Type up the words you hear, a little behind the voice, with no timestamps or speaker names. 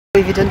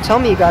believe you didn't tell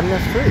me you got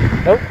enough free.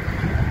 Nope.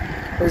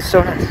 It was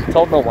so nice.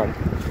 Told no one.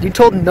 You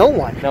told no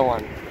one? No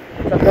one.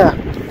 Yeah.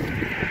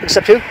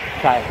 Except who?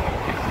 Kai.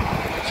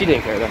 She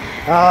didn't care though.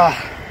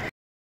 Ah.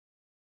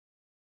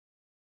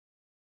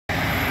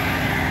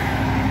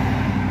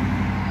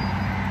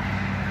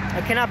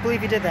 I cannot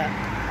believe you did that.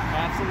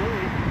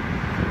 Absolutely.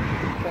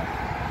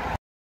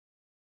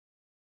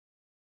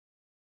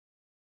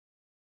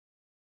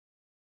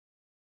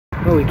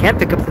 Oh, we can't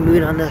pick up the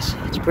mood on this.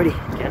 It's pretty.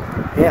 Can?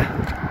 Yeah.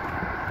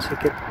 So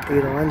get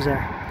through the lens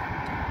there.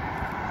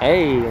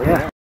 Hey.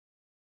 Yeah.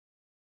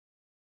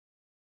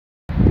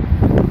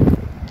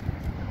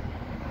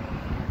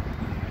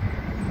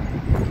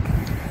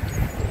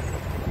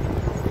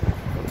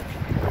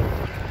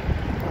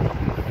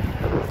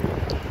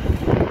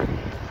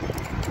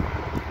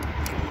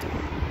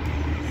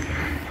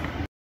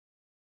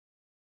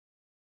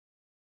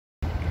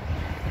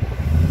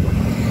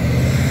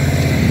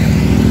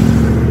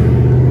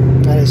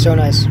 That is so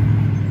nice.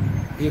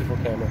 Beautiful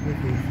camera.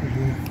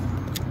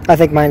 I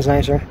think mine's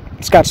nicer.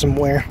 It's got some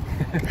wear.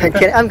 I'm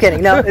kidding. I'm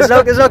kidding. No, there's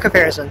no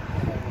comparison.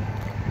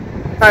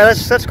 All right,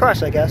 let's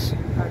cross, I guess.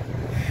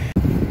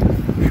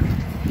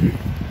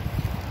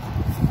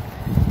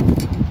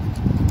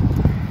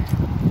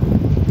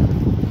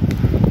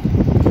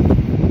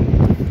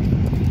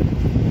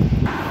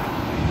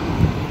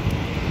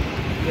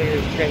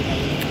 There's a train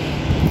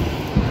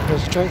coming.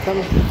 There's a train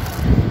coming.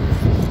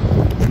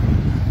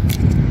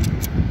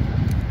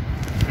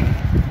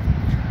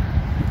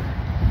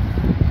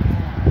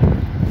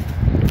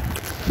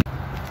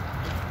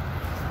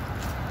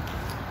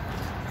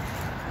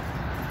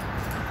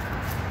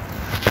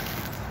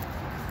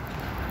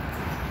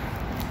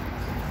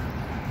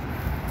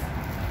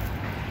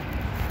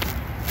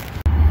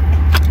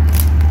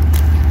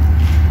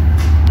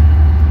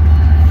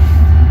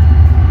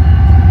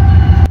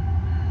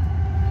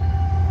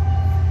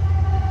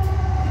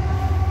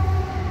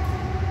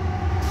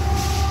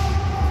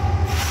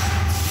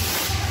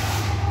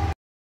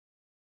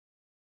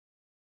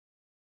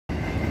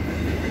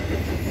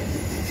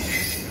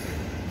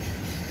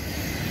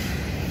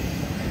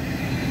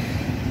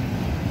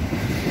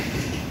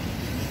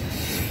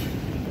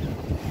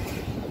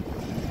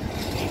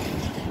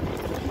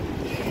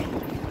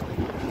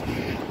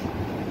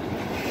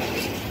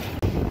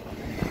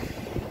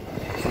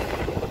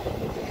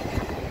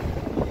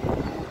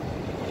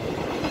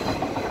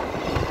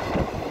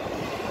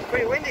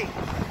 Pretty windy.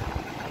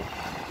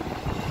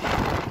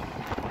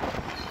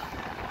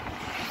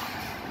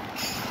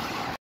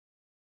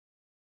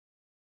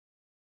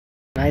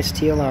 Nice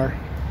TLR.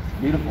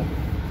 Beautiful.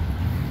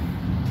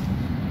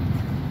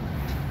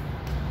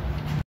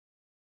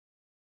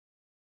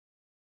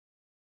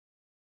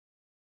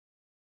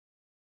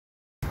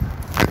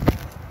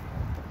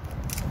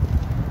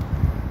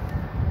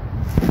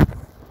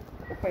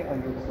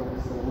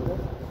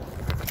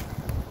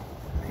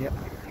 Yep.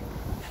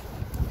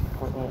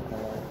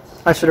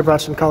 I should have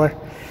brought some color.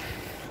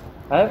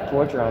 I have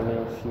torture on me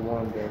if you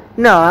wanted to.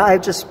 No, I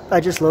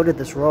just loaded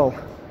this roll.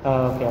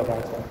 Oh, okay, I got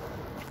it.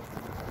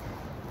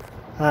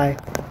 Hi.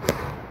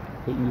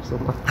 Hate you so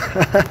much.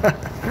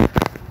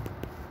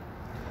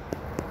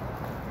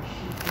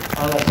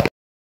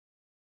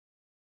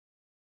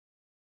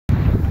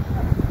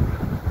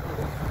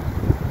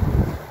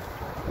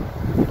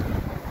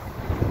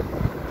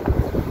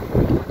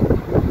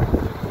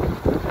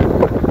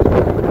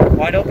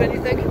 Wide open,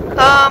 you think?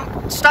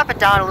 Stop it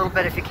down a little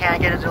bit if you can.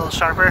 Get it a little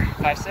sharper.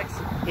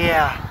 5.6?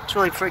 Yeah, it's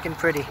really freaking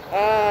pretty.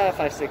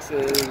 5.6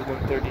 is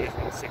 130th,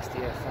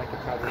 160th. I could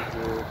probably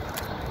do.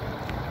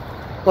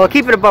 Well,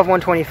 keep it above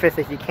 125th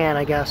if you can,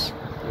 I guess.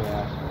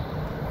 Yeah.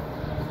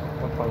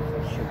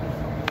 125th should be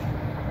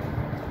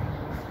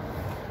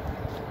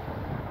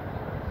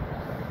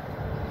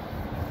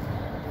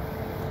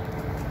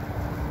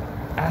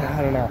fine.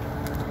 I don't know.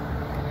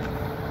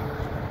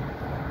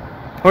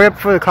 Hurry up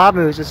before the cloud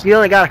moves. You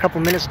only got a couple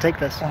minutes to take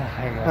this.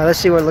 I know. Let's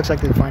see what it looks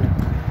like to find it.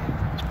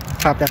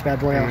 Pop that bad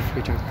boy off.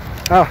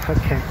 Oh,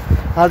 okay.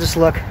 I'll just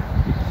look.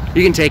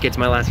 You can take it. It's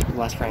my last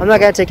frame. I'm not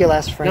gonna take your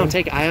last frame. No,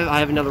 take it. I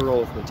have another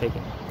roll for take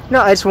it.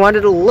 No, I just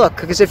wanted to look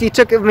because if you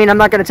took, I mean, I'm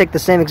not gonna take the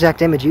same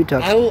exact image you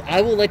took. I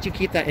will let you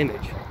keep that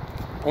image.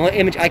 The only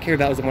image I care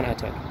about is the one I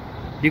took.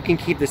 You can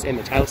keep this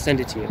image. I'll send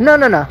it to you. No,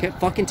 no, no. Okay,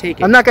 fucking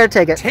take it. I'm not gonna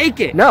take it. Take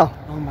it. No.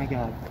 Oh my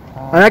god.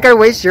 I'm not gonna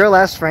waste your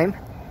last frame.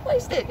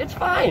 Waste it. It's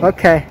fine.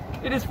 Okay.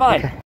 It is fine.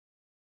 Okay.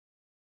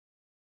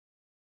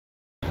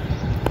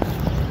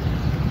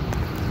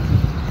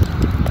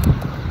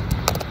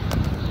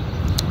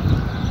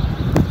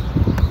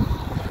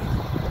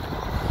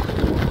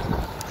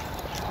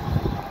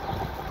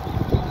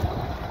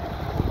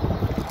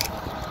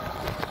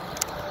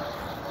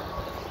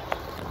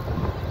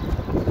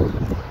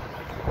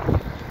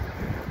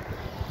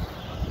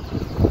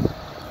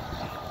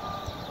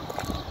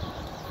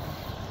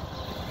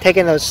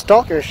 Taking those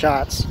stalker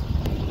shots.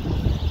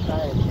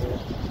 I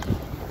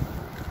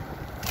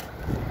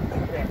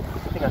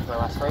think that's my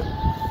last frame.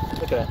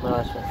 Look at that, my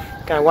last frame.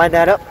 Can I wind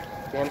that up?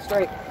 Damn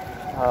straight.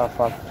 Oh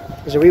fuck.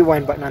 There's a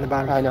rewind button on the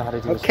bottom. I know how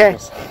to do this. Okay.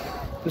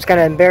 just kind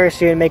of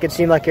embarrass you and make it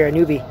seem like you're a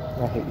newbie.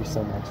 I hate you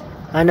so much.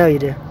 I know you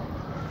do.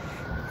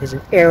 There's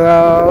an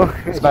arrow.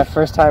 It's my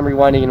first time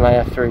rewinding in my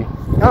F3.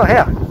 Oh,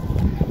 yeah.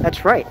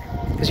 That's right.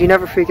 Because you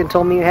never freaking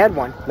told me you had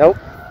one. Nope.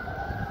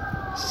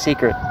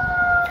 Secret.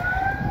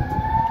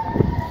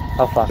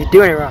 Oh, fuck. You're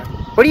doing it wrong.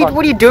 What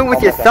are you doing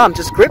with your thumb?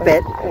 Just grip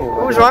it.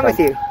 What was wrong with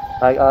you?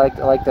 I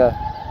like to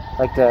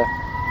make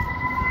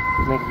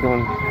it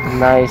going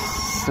nice,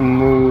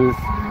 smooth,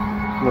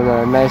 with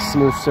nice,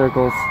 smooth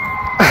circles.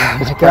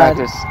 It's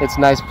practice. It's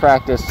nice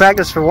practice.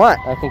 Practice for what?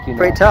 I think you know.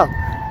 Pray tell.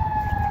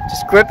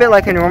 Just grip it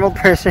like a normal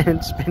person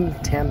and spin the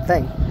damn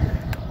thing.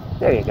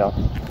 There you go.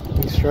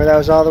 You sure that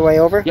was all the way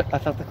over? Yep, I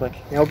felt the click.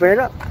 Now open it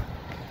up.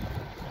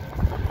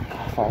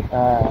 Fine.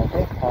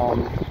 Okay.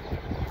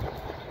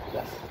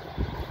 Yes.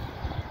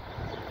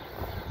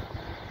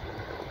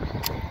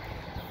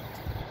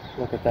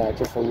 Look at that,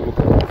 just a little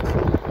bit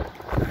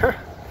left.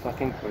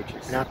 Fucking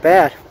gorgeous. Not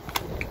bad.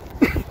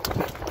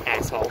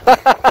 Asshole.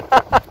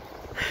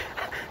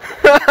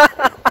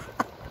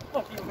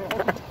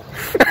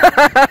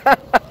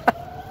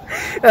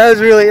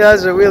 That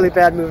was a really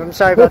bad move. I'm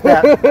sorry about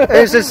that.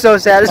 It was just so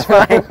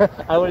satisfying.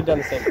 I would have done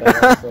the same thing.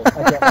 Honestly.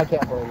 I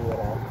can't blame you at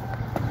all.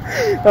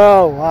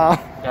 Oh wow.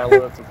 Now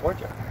we'll have some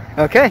portrait.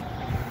 Okay.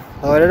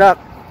 Load it up.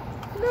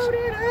 Load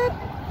it up.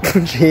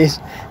 Jeez.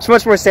 It's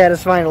much more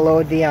satisfying to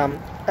load the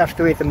F3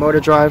 with the motor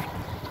drive.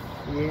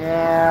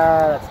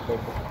 Yeah, that's a big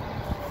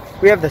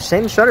one. We have the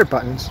same shutter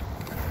buttons.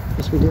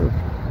 Yes, we do.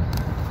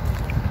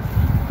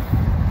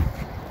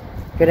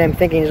 Good, I'm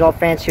thinking he's all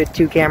fancy with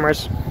 2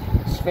 cameras.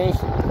 It's fancy.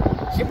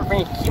 Super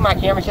fancy. See my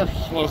camera? So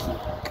fancy.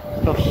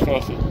 So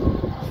fancy.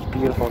 It's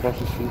beautiful, don't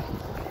you see?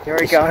 Here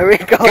we go. Here we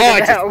go.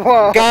 Gorgeous.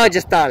 Whoa.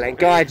 Gorgeous, darling.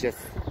 Gorgeous.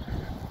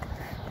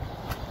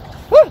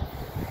 Woo!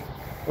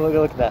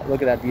 Look at that.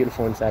 Look at that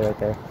beautiful inside right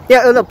there.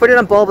 Yeah, look, put it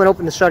on bulb and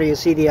open the shutter. You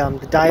see the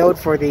diode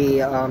for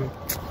the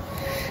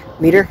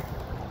meter?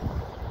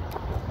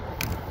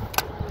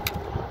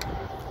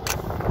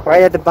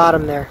 Right at the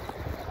bottom there.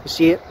 You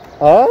see it?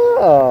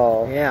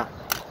 Oh. Yeah.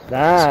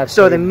 That's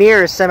so the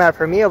mirror is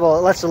semi-permeable.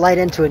 It lets the light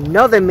into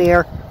another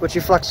mirror, which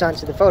reflects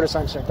onto the photo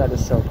sensor. That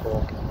is so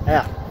cool.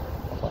 Yeah.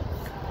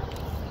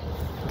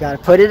 Got to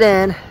put it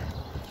in.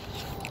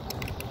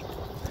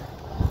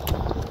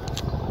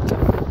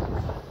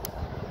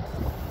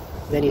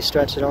 Then you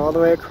stretch it all the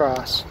way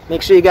across.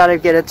 Make sure you got to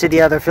get it to the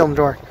other film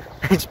door.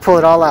 Just pull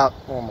it all out.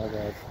 Oh my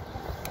god.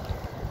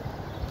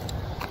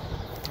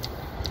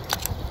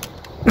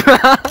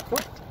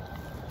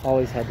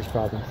 Always had this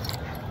problem.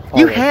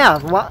 You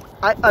have? Well,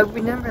 I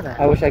remember that.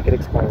 I wish I could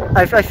explain it.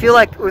 I feel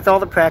like with all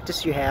the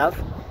practice you have,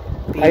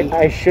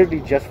 I should be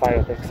just fine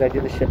with it because I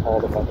do this shit all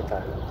the fucking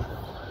time.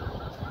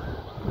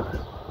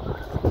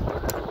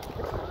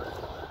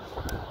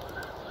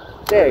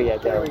 There you go.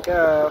 There we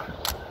go.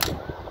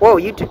 Whoa,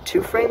 you did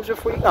 2 frames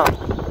before you... Oh.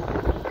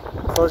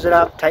 Close it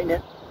up, tighten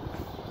it.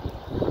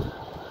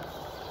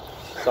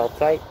 It's all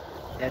tight.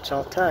 That's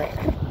all tight.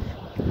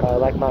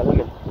 Like my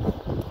women.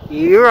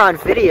 You're on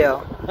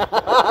video.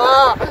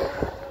 Oh,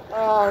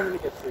 I'm gonna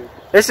get sued.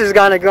 This is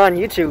gonna go on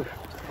YouTube.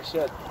 You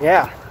should.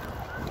 Yeah.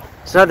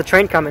 There's another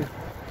train coming.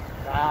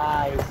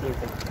 Ah, you're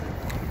stupid.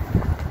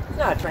 It's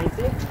not a train,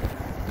 see?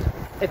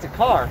 It's a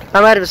car.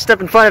 I might have to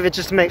step in front of it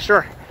just to make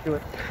sure. Do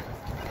it.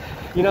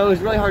 You know, it was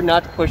really hard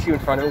not to push you in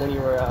front of it when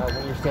you were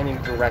standing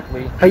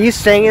directly. Are you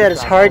saying that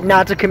it's hard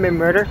not to commit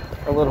murder?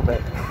 A little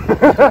bit.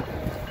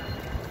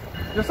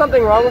 There's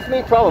something wrong with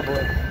me?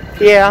 Probably.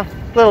 Yeah,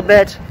 a little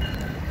bit.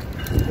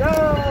 Yo,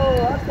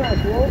 that's kind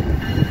of cool.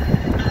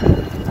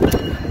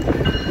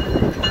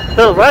 A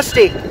little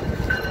rusty.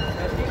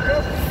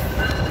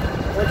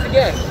 Once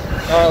again.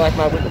 Oh, I like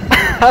my witness.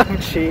 Oh,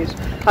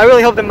 jeez. I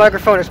really hope the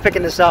microphone is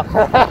picking this up.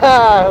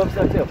 I hope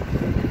so too.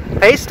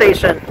 Base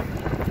station.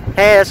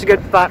 Hey, that's a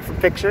good spot for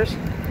pictures.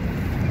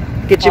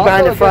 Get you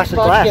behind the frosted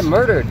glass. Get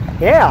murdered.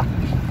 Yeah.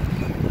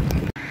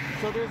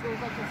 So there's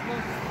like this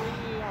little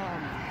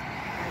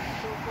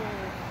circle,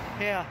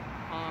 Yeah.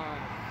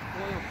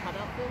 oil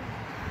cutout thing.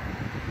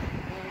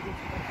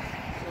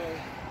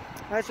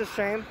 That's a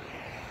shame.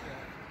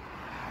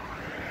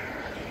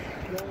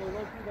 No,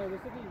 this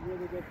would be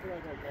really good for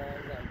like a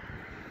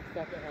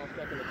long,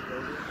 half-second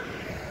exposure.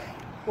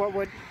 What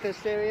would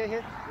this area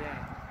here? Yeah.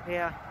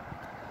 Yeah.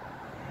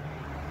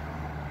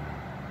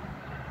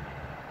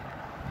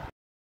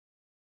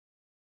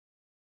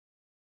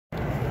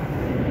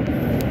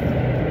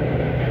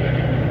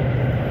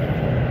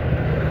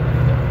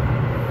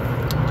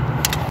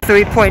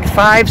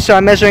 .5, so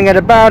I'm measuring at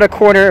about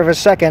 1/4 of a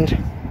second.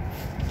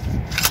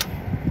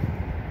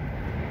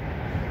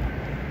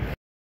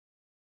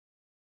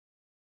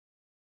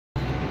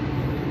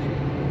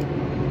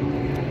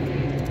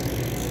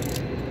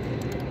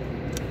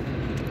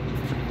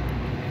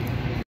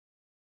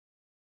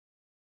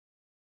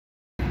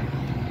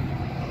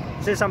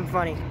 Say something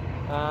funny.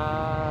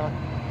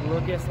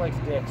 Lucas likes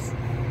dicks.